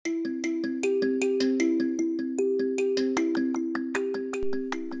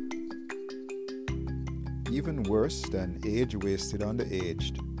worse than age wasted on the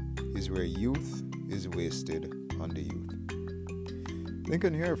aged is where youth is wasted on the youth.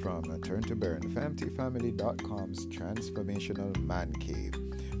 Lincoln here from Turn to Burn, FamTFamily.com's Transformational Man Cave,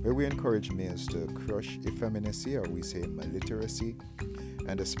 where we encourage males to crush effeminacy, or we say maliteracy,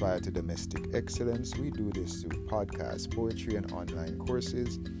 and aspire to domestic excellence. We do this through podcasts, poetry, and online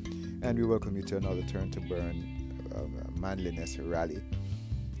courses. And we welcome you to another Turn to Burn manliness rally.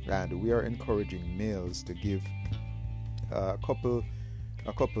 And we are encouraging males to give a couple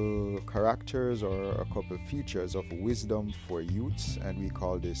characters or a couple features of wisdom for youths, and we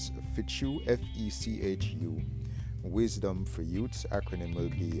call this FECHU, FECHU, Wisdom for Youths. Acronym will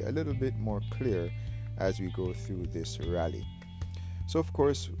be a little bit more clear as we go through this rally. So of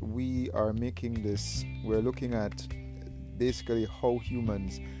course we're looking at basically how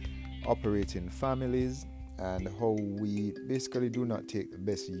humans operate in families and how we basically do not take the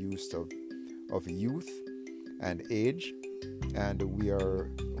best use of youth and age. And we are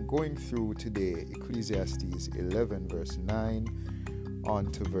going through today Ecclesiastes 11 verse 9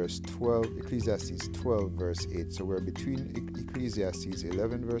 on to verse 12, Ecclesiastes 12 verse 8. So we're between Ecclesiastes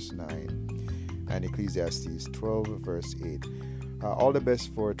 11 verse 9 and Ecclesiastes 12 verse 8. All the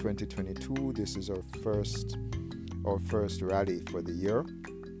best for 2022. This is our first rally for the year.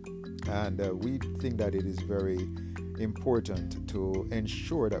 And we think that it is very important to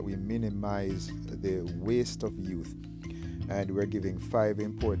ensure that we minimize the waste of youth. And we're giving 5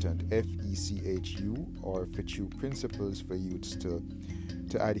 important FECHU or FECHU principles for youths to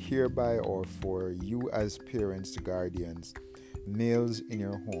adhere by, or for you as parents, guardians, males in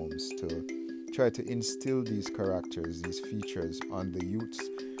your homes to try to instill these characters, these features on the youths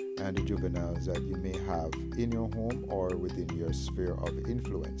and the juveniles that you may have in your home or within your sphere of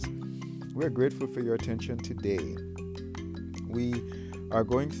influence. We're grateful for your attention today. We are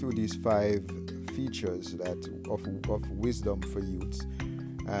going through these 5 features of wisdom for youths,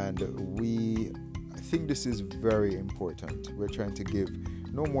 and we think this is very important. We're trying to give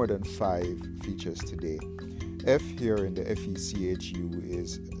no more than 5 features today. F here in the FECHU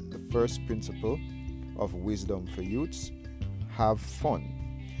is the first principle of wisdom for youths: have fun.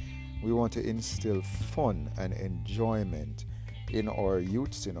 We want to instill fun and enjoyment in our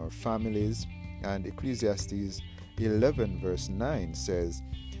youths, in our families. And Ecclesiastes 11 verse 9 says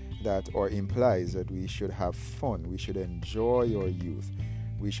that, or implies that, we should have fun, we should enjoy our youth,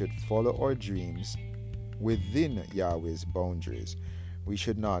 we should follow our dreams within Yahweh's boundaries. We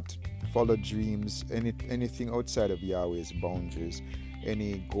should not follow dreams, anything outside of Yahweh's boundaries,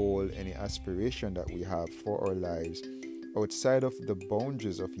 any goal, any aspiration that we have for our lives outside of the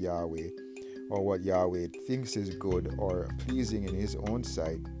boundaries of Yahweh, or what Yahweh thinks is good or pleasing in his own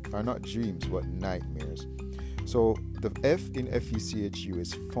sight, are not dreams but nightmares. So the F in FECHU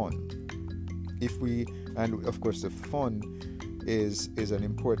is fun. And of course the fun is an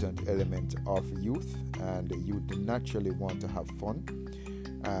important element of youth, and you naturally want to have fun.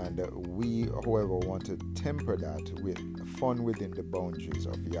 And we, however, want to temper that with fun within the boundaries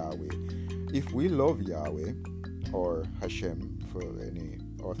of Yahweh. If we love Yahweh, or Hashem for any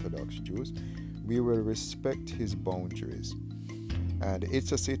Orthodox Jews, we will respect his boundaries. And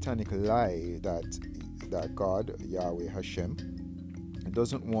it's a satanic lie that God, Yahweh, Hashem,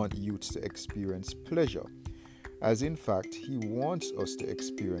 doesn't want youths to experience pleasure, as in fact he wants us to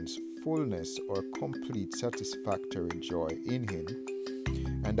experience fullness or complete satisfactory joy in him.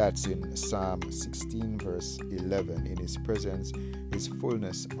 And that's in Psalm 16 verse 11. In his presence is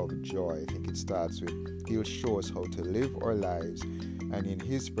fullness of joy. I think it starts with, he'll show us how to live our lives, and in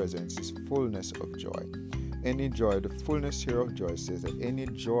his presence is fullness of joy. Any joy, the fullness here of joy says that any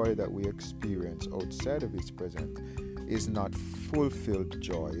joy that we experience outside of his presence is not fulfilled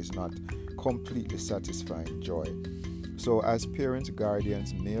joy, is not completely satisfying joy. So as parents,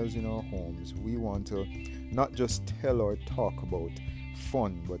 guardians, males in our homes, we want to not just tell or talk about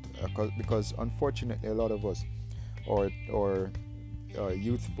fun, but because unfortunately a lot of us, or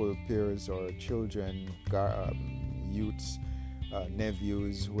youthful peers or children, youths,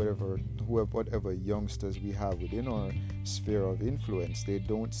 nephews, whatever youngsters we have within our sphere of influence, they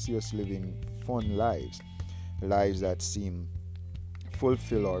don't see us living fun lives that seem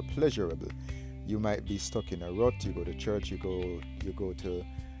fulfill or pleasurable. You might be stuck in a rut. You go to church, you go to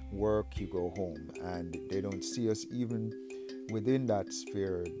work, you go home, and they don't see us even within that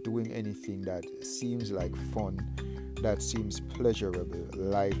sphere doing anything that seems like fun, that seems pleasurable.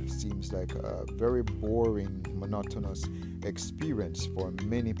 Life seems like a very boring, monotonous experience for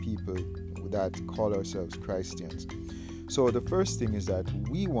many people that call ourselves Christians. So the first thing is that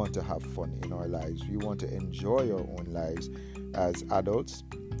we want to have fun in our lives. We want to enjoy our own lives as adults.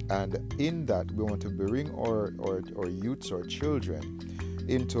 And in that, we want to bring our youths or children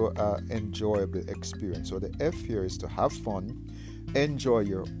into an enjoyable experience. So the F here is to have fun, enjoy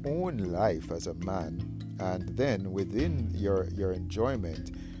your own life as a man, and then within your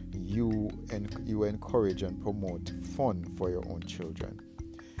enjoyment, you encourage and promote fun for your own children.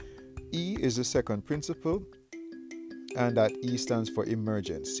 E is the second principle, and that E stands for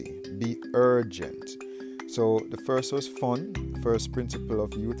emergency. Be urgent. So the first was fun, first principle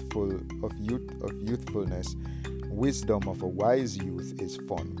of youthfulness. Wisdom of a wise youth is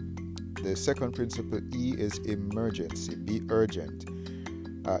fun. The second principle, E, is emergency. Be urgent.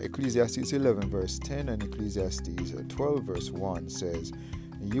 Ecclesiastes 11 verse 10 and Ecclesiastes 12 verse 1 says,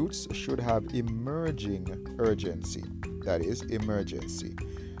 youths should have emerging urgency. That is emergency,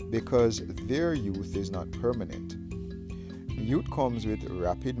 because their youth is not permanent. Youth comes with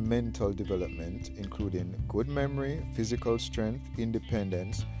rapid mental development, including good memory, physical strength,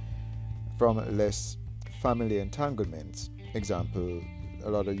 independence, from less family entanglements. Example, a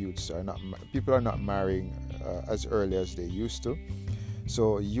lot of people are not marrying as early as they used to.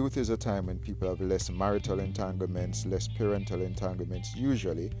 So youth is a time when people have less marital entanglements, less parental entanglements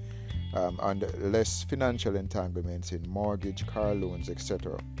usually, and less financial entanglements in mortgage, car loans,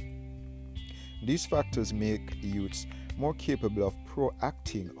 etc. These factors make youths more capable of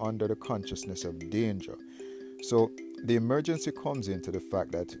proacting under the consciousness of danger. So the emergency comes into the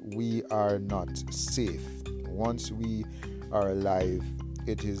fact that we are not safe. Once we are alive,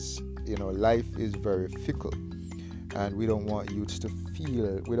 it is, life is very fickle, and we don't want youths to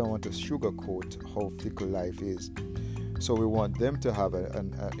we don't want to sugarcoat how fickle life is. So we want them to have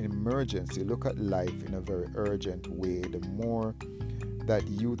an emergency, look at life in a very urgent way. The more that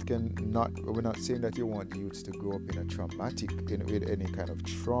youth we're not saying that you want youths to grow up with any kind of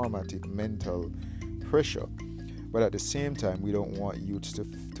traumatic mental pressure, but at the same time, we don't want youths to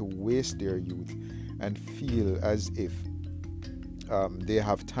waste their youth and feel as if they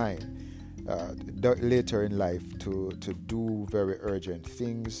have time later in life to do very urgent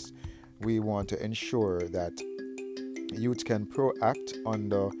things. We want to ensure that youth can proact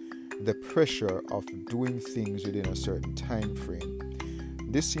under the pressure of doing things within a certain time frame.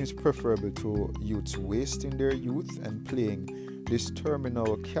 This seems preferable to youths wasting their youth and playing this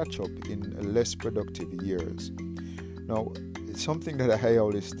terminal catch-up in less productive years. Now, it's something that I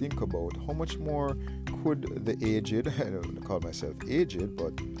always think about. How much more could the aged, I don't call myself aged,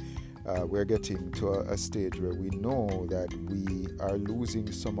 but we're getting to a stage where we know that we are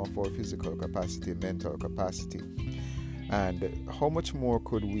losing some of our physical capacity, mental capacity. And how much more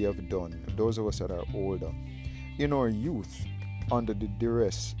could we have done, those of us that are older, in our youth, under the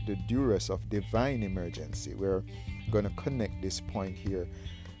duress of divine emergency? We're going to connect this point here.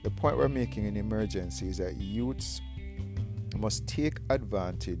 The point we're making in emergency is that youths must take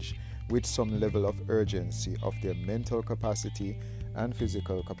advantage with some level of urgency of their mental capacity and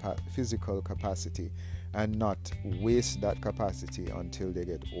physical capacity, and not waste that capacity until they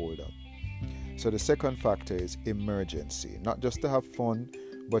get older. So the second factor is emergency, not just to have fun,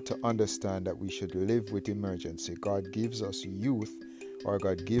 but to understand that we should live with emergency. God gives us youth, or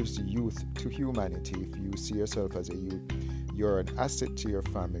God gives youth to humanity. If you see yourself as a youth, you're an asset to your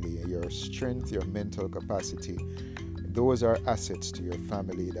family. Your strength, your mental capacity, those are assets to your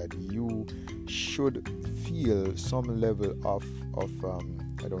family that you should feel some level of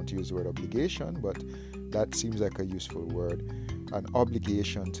I don't use the word obligation, but that seems like a useful word, an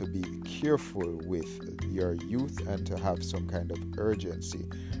obligation to be careful with your youth and to have some kind of urgency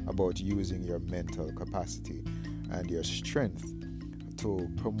about using your mental capacity and your strength to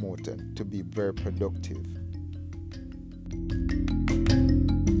promote and to be very productive.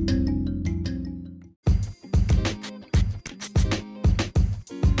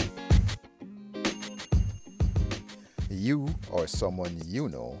 You or someone you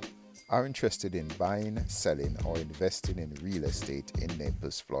know are interested in buying, selling, or investing in real estate in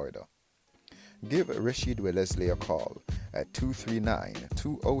Naples, Florida. Give Rashid Wellesley a call at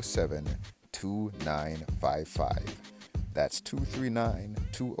 239-207-2955. That's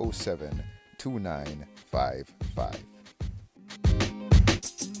 239-207-2955.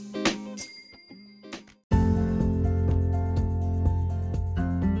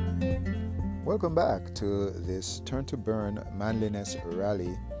 Welcome back to this Turn to Burn Manliness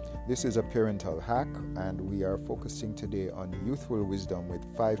Rally. This is a parental hack, and we are focusing today on youthful wisdom with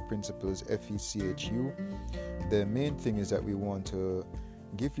 5 principles, FECHU. The main thing is that we want to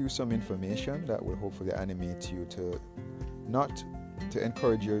give you some information that will hopefully animate you to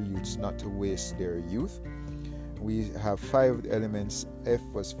encourage your youths not to waste their youth. we have 5 elements. F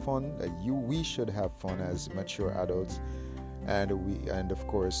was fun. We should have fun as mature adults, and of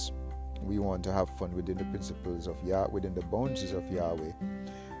course we want to have fun within the principles of within the boundaries of Yahweh.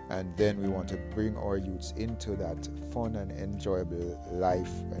 And then we want to bring our youths into that fun and enjoyable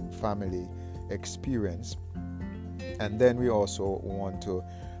life and family experience. And then we also want to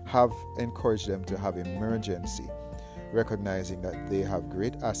encourage them to have emergency, recognizing that they have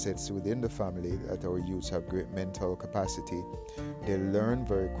great assets within the family, that our youths have great mental capacity. They learn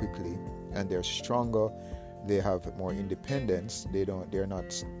very quickly and they're stronger. They have more independence.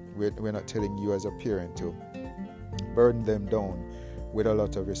 We're not telling you as a parent to burden them down with a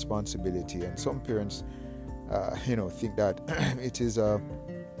lot of responsibility. And some parents think that it is a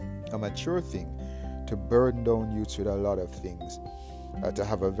mature thing to burden down youths with a lot of things, to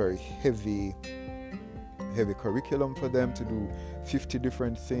have a very heavy curriculum for them to do 50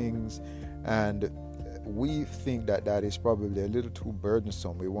 different things. And we think that is probably a little too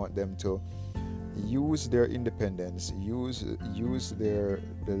burdensome. We want them to use their independence, use the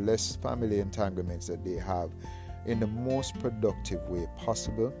less family entanglements that they have in the most productive way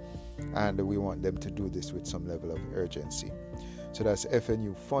possible, and we want them to do this with some level of urgency. So that's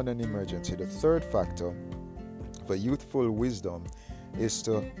FNU, fun and emergency. The third factor for youthful wisdom is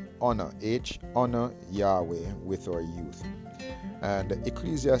to honor Yahweh with our youth. And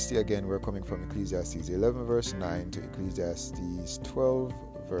Ecclesiastes, again, we're coming from Ecclesiastes 11 verse 9 to Ecclesiastes 12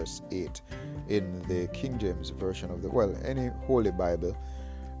 verse 8 in the King James version of any Holy Bible.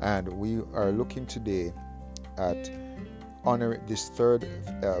 And we are looking today at honoring. This third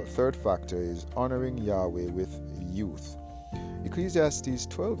factor is honoring Yahweh with youth. Ecclesiastes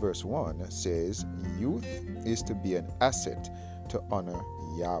 12 verse 1 says, youth is to be an asset to honor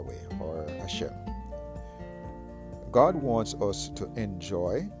Yahweh or Hashem. God wants us to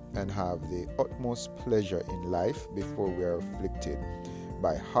enjoy and have the utmost pleasure in life before we are afflicted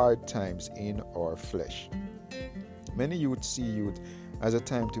by hard times in our flesh. Many youth see youth as a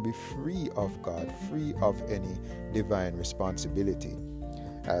time to be free of God, free of any divine responsibility,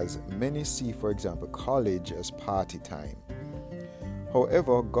 as many see, for example, college as party time.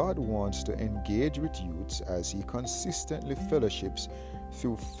 However, God wants to engage with youths as He consistently fellowships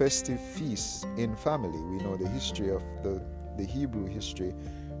through festive feasts in family. We know the history of the Hebrew history,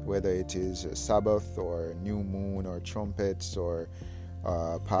 whether it is Sabbath or New Moon or trumpets or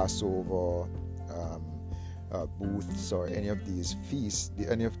Passover, booths, or any of these feasts,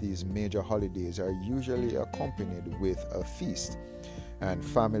 any of these major holidays are usually accompanied with a feast. And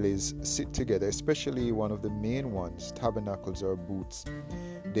families sit together, especially one of the main ones, tabernacles or booths.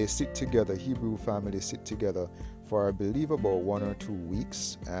 They sit together, Hebrew families sit together for, I believe, about 1 or 2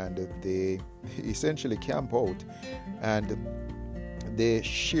 weeks, and they essentially camp out and they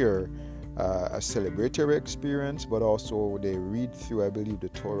share a celebratory experience, but also they read through, I believe, the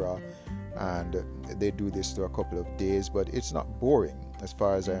Torah, and they do this through a couple of days. But it's not boring as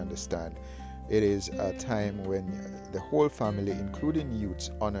far as I understand. It is a time when the whole family, including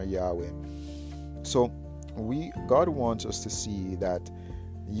youths, honor Yahweh. So God wants us to see that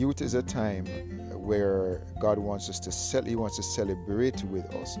youth is a time where God wants us to He wants to celebrate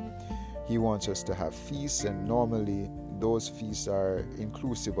with us. He wants us to have feasts, and normally those feasts are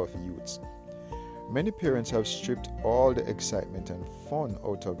inclusive of youths. Many parents have stripped all the excitement and fun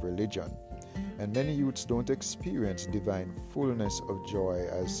out of religion, and many youths don't experience divine fullness of joy,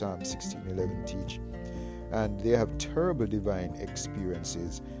 as Psalm 16:11 teach, and they have terrible divine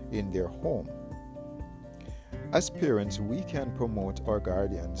experiences in their home. As parents, we can promote our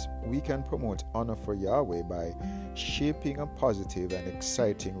guardians. We can promote honor for Yahweh by shaping a positive and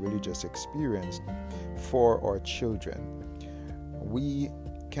exciting religious experience for our children. We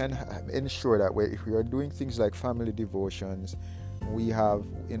can ensure that if we are doing things like family devotions, we have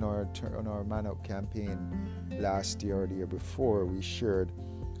on our Man Up campaign last year or the year before, we shared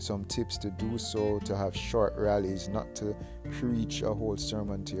some tips to do so, to have short rallies, not to preach a whole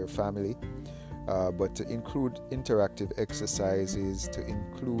sermon to your family, but to include interactive exercises, to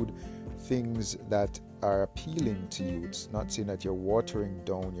include things that are appealing to youths, not saying that you're watering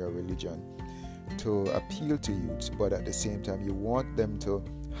down your religion, to appeal to youths, but at the same time you want them to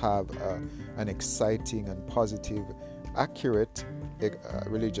have an exciting and positive, accurate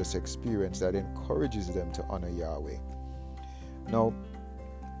religious experience that encourages them to honor Yahweh. Now,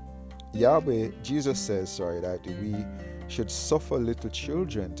 Jesus says, that we should suffer little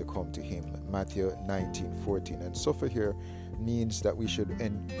children to come to Him, Matthew 19:14. And suffer here means that we should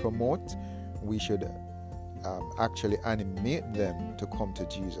promote, we should actually animate them to come to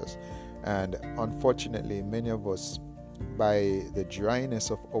Jesus. And unfortunately, many of us by the dryness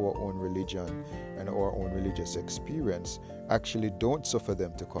of our own religion and our own religious experience, actually don't suffer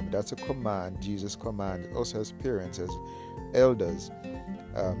them to come. That's a command. Jesus commands us as parents, as elders,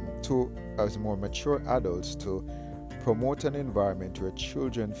 as more mature adults, to promote an environment where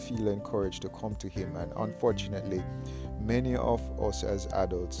children feel encouraged to come to Him. And unfortunately, many of us as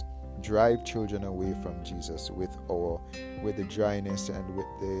adults drive children away from Jesus with the dryness and with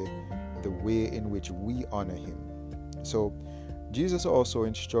the way in which we honor Him. So Jesus also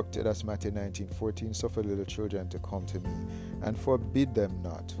instructed us, Matthew 19:14, suffer little children to come to me, and forbid them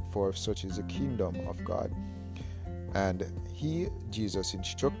not, for such is the kingdom of God. And Jesus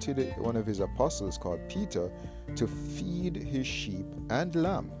instructed one of His apostles called Peter to feed His sheep and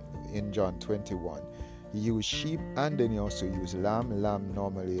lamb in John 21. He used sheep and then He also used lamb. Lamb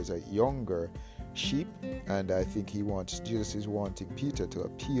normally is a younger sheep, and I think Jesus is wanting Peter to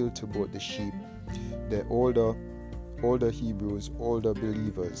appeal to both the sheep, the older Hebrews, older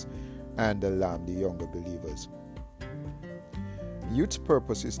believers, and the lamb, the younger believers. Youth's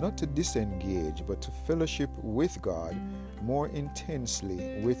purpose is not to disengage, but to fellowship with God more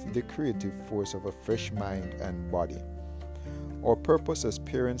intensely with the creative force of a fresh mind and body. Our purpose as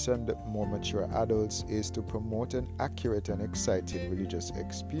parents and more mature adults is to promote an accurate and exciting religious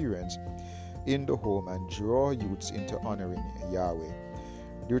experience in the home and draw youths into honoring Yahweh.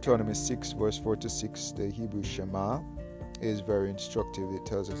 Deuteronomy 6 verse 4-6, the Hebrew Shema, is very instructive. It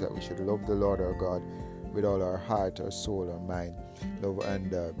tells us that we should love the Lord our God with all our heart, our soul, our mind, love,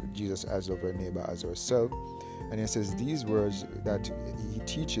 and Jesus as love our neighbor as ourselves. And it says these words that He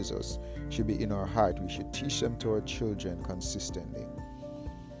teaches us should be in our heart. We should teach them to our children consistently.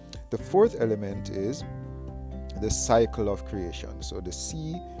 The fourth element is the cycle of creation. So the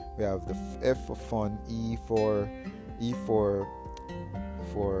C, we have the F for fun, E for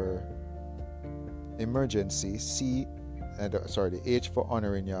emergency, the H for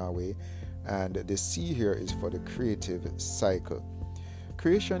honoring Yahweh, and the C here is for the creative cycle.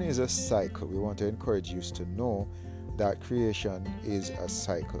 Creation is a cycle. We want to encourage you to know that creation is a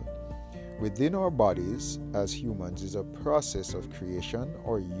cycle. Within our bodies as humans is a process of creation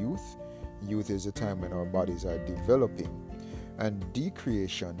or youth. Youth is the time when our bodies are developing, and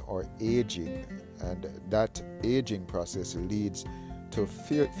decreation or aging, and that aging process leads to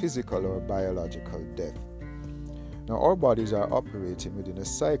physical or biological death. Now, our bodies are operating within a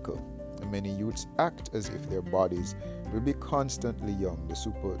cycle. Many youths act as if their bodies will be constantly young,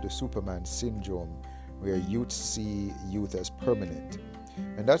 the Superman syndrome, where youths see youth as permanent.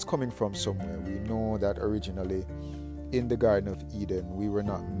 And that's coming from somewhere. We know that originally in the Garden of Eden, we were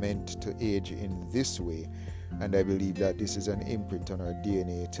not meant to age in this way. And I believe that this is an imprint on our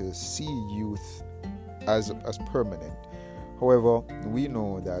DNA to see youth as permanent. However, we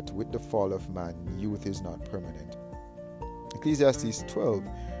know that with the fall of man, youth is not permanent. Ecclesiastes 12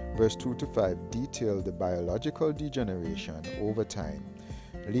 verse 2-5 detail the biological degeneration over time,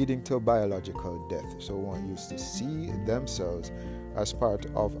 leading to biological death. So we want you to see themselves as part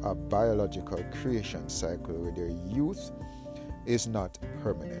of a biological creation cycle where their youth is not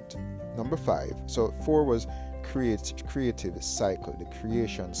permanent. Number 5. So 4 was creative cycle, the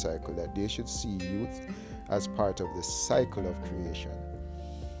creation cycle, that they should see youth as part of the cycle of creation.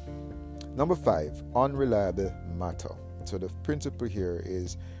 Number 5, unreliable matter. So the principle here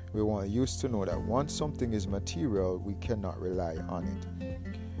is we want you to know that once something is material, we cannot rely on it.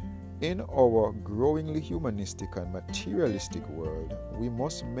 In our growingly humanistic and materialistic world, we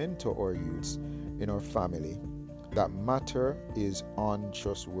must mentor our youths in our family that matter is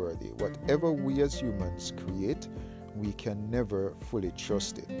untrustworthy. Whatever we as humans create, we can never fully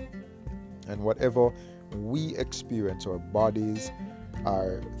trust it. And whatever we experience, our bodies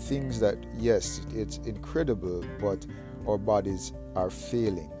are things that, yes, it's incredible, but our bodies are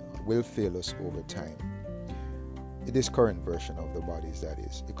will fail us over time. This current version of the bodies, that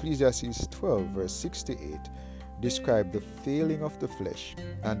is. Ecclesiastes 12 verse 6-8 describe the failing of the flesh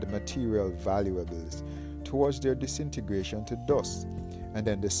and the material valuables towards their disintegration to dust, and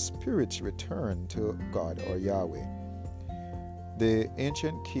then the spirit's return to God or Yahweh. The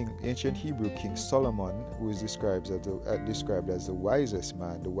ancient Hebrew king Solomon, who is described as the wisest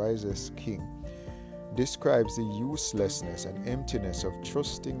man, the wisest king, describes the uselessness and emptiness of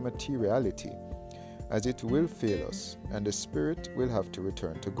trusting materiality, as it will fail us, and the spirit will have to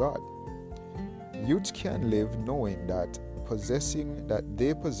return to God. Youths can live knowing that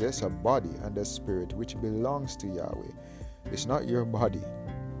they possess a body and a spirit which belongs to Yahweh. It's not your body,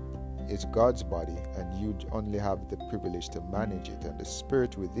 it's God's body, and you only have the privilege to manage it, and the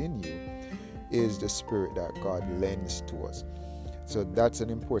spirit within you is the spirit that God lends to us. So that's an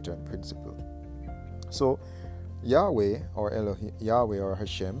important principle. So Yahweh or Elohim, Yahweh or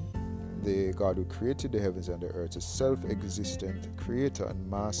Hashem, the God who created the heavens and the earth, a self-existent creator and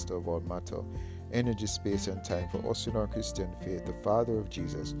master of all matter, energy, space, and time. For us in our Christian faith, the Father of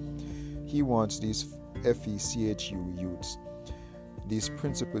Jesus, He wants these FECHU youths, these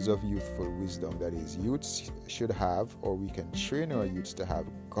principles of youthful wisdom, that is, youths should have, or we can train our youths to have,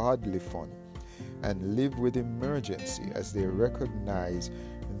 godly fun and live with emergency as they recognize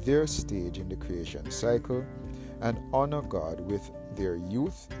their stage in the creation cycle and honor God with their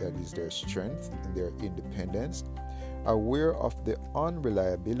youth, that is, their strength and their independence, aware of the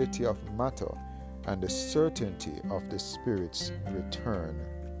unreliability of matter and the certainty of the Spirit's return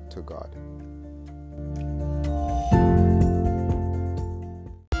to God.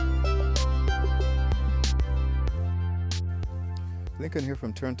 Lincoln here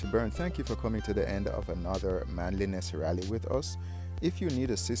from Turn to Burn. Thank you for coming to the end of another manliness rally with us. If you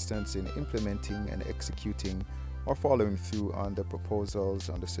need assistance in implementing and executing or following through on the proposals,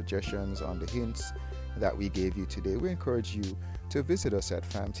 on the suggestions, on the hints that we gave you today, we encourage you to visit us at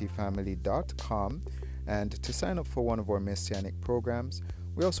famtfamily.com and to sign up for one of our messianic programs.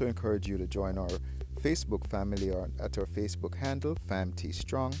 We also encourage you to join our Facebook family or at our Facebook handle,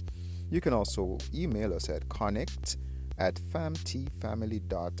 FamTStrong. You can also email us at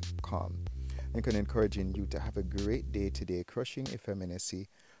connect@famtfamily.com. Lincoln encouraging you to have a great day today, crushing effeminacy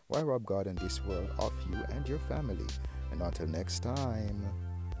while rob God and this world of you and your family. And until next time,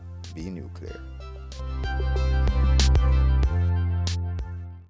 be nuclear.